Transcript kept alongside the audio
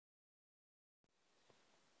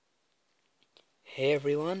Hey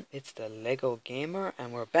everyone, it's the Lego Gamer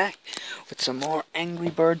and we're back with some more Angry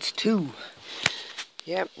Birds 2.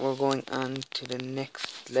 Yep, we're going on to the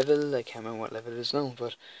next level. I can't remember what level it is now,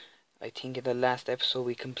 but I think in the last episode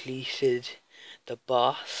we completed the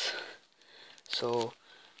boss. So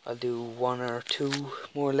I'll do one or two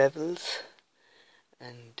more levels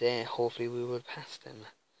and then hopefully we will pass them.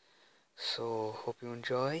 So hope you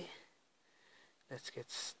enjoy. Let's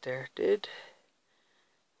get started.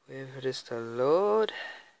 Wait for this to load.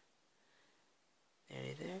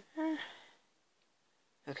 Nearly there.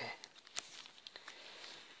 Okay.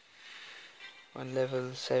 On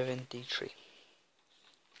level 73.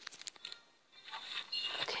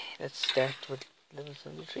 Okay, let's start with level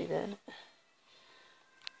 73 then.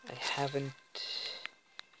 I haven't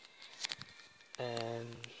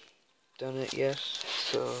done it yet,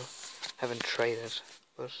 so haven't tried it,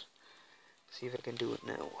 but see if I can do it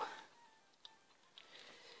now.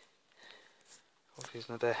 Hopefully it's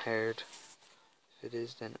not that hard. If it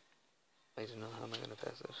is, then I don't know how am I gonna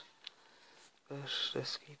pass it. But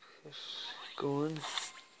let's keep it going.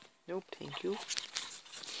 Nope, thank you.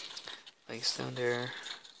 Ice down there,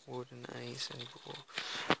 wood and ice and wood.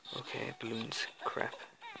 Okay, balloons. Crap.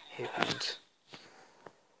 Hate balloons.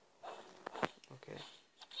 Okay.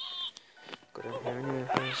 Go down here anyway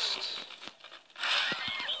first.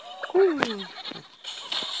 Woo!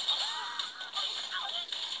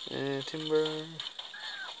 Timber.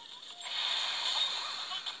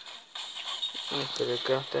 I could have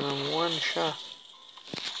got that on one shot.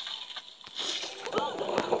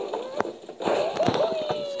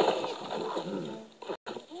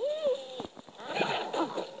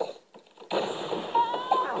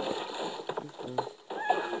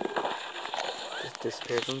 Just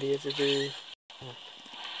disappeared on the edge of the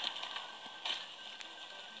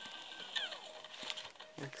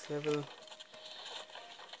next level.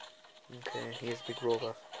 Okay, he's a big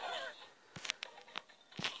robot.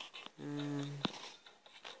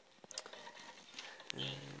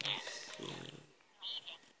 Let's see.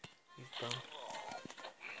 He's bomb.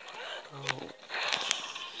 Oh.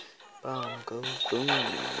 Bomb goes boom.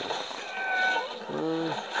 Come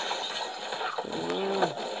on. Come on.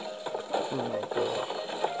 Oh my god.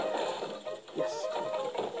 Yes.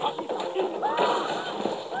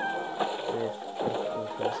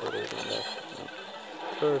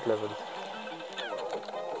 Third level.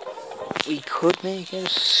 We could make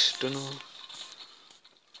it. Don't know.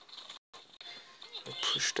 I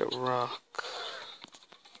pushed a rock.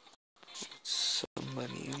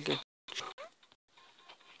 Somebody will get.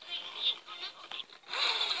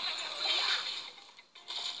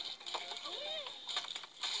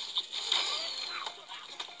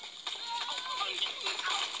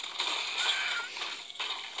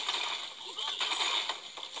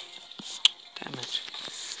 Damn it.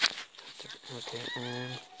 Okay, give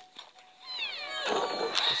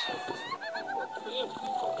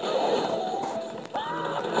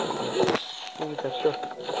me that duck.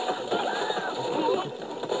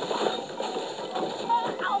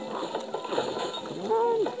 Come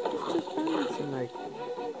on, it's just balancing like.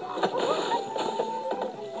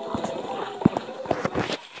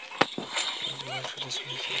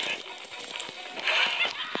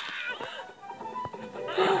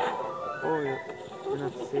 Oh, you're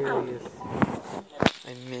not serious.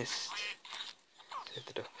 I missed. Hit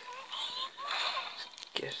the duck.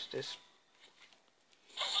 Get this.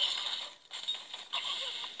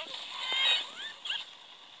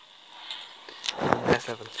 Last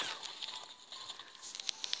level.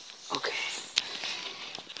 Okay.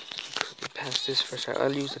 Quickly pass this first.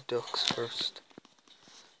 I'll use the ducks first.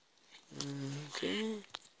 Okay.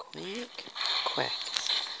 Quack. Quack.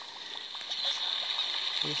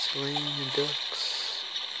 It's raining ducks.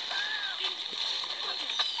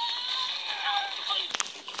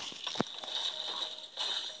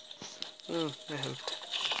 Oh, that helped.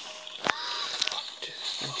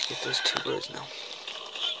 Just need to get those two birds now.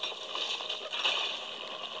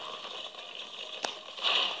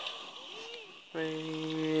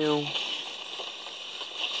 Well,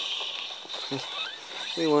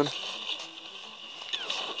 we won. Look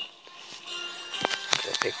at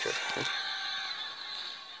that picture.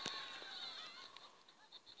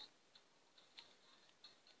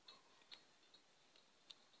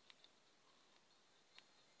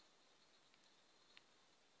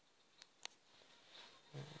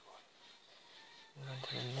 On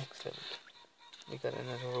to the next level. We got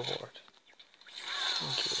another reward.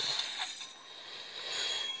 Thank you.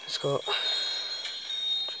 Let's go. 3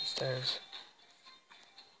 stars.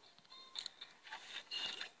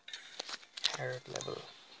 Hard level.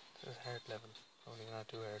 This is hard level. Probably not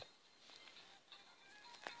too hard.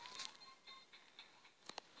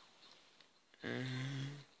 Okay.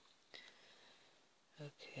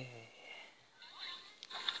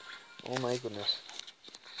 Oh my goodness.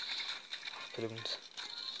 Balloons.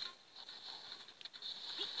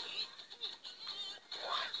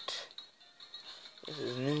 What? This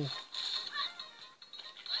is new.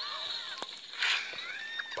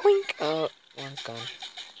 Poink! Oh, one's gone.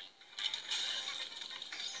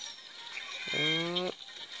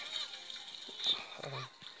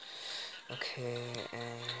 Okay,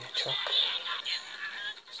 chuck.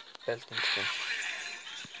 Belt into them.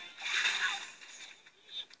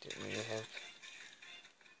 Didn't really help.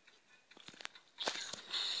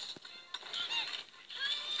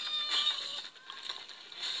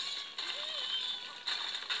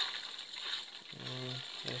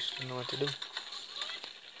 I just don't know what to do.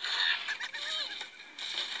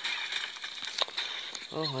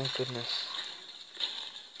 Oh my goodness.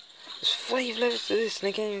 There's 5 levels to this and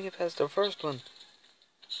I can't even get past the first one.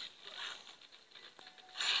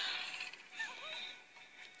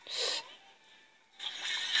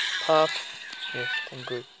 Pop. Yes, thank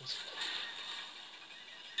goodness.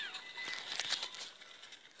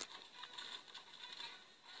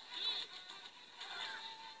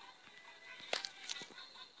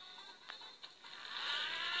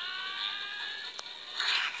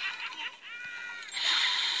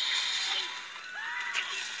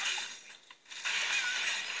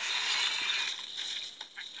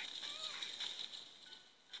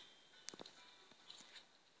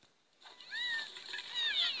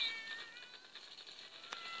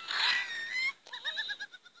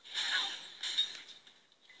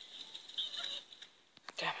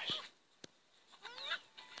 Damn it.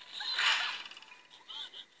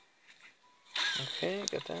 Okay,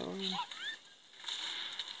 got that one.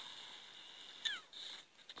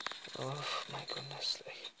 Oh my goodness,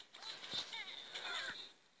 like.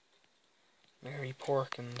 Mary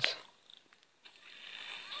Porkins.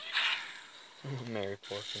 Mary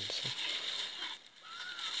Porkins.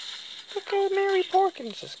 Look at Mary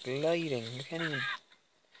Porkins just gliding. You can't even.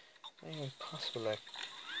 Not even possible, like.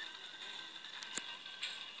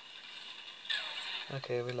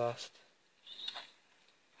 Okay, we lost.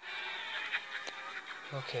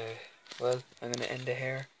 Okay, well, I'm gonna end it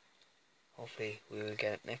here. Hopefully, we will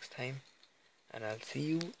get it next time. And I'll see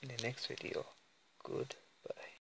you in the next video. Good.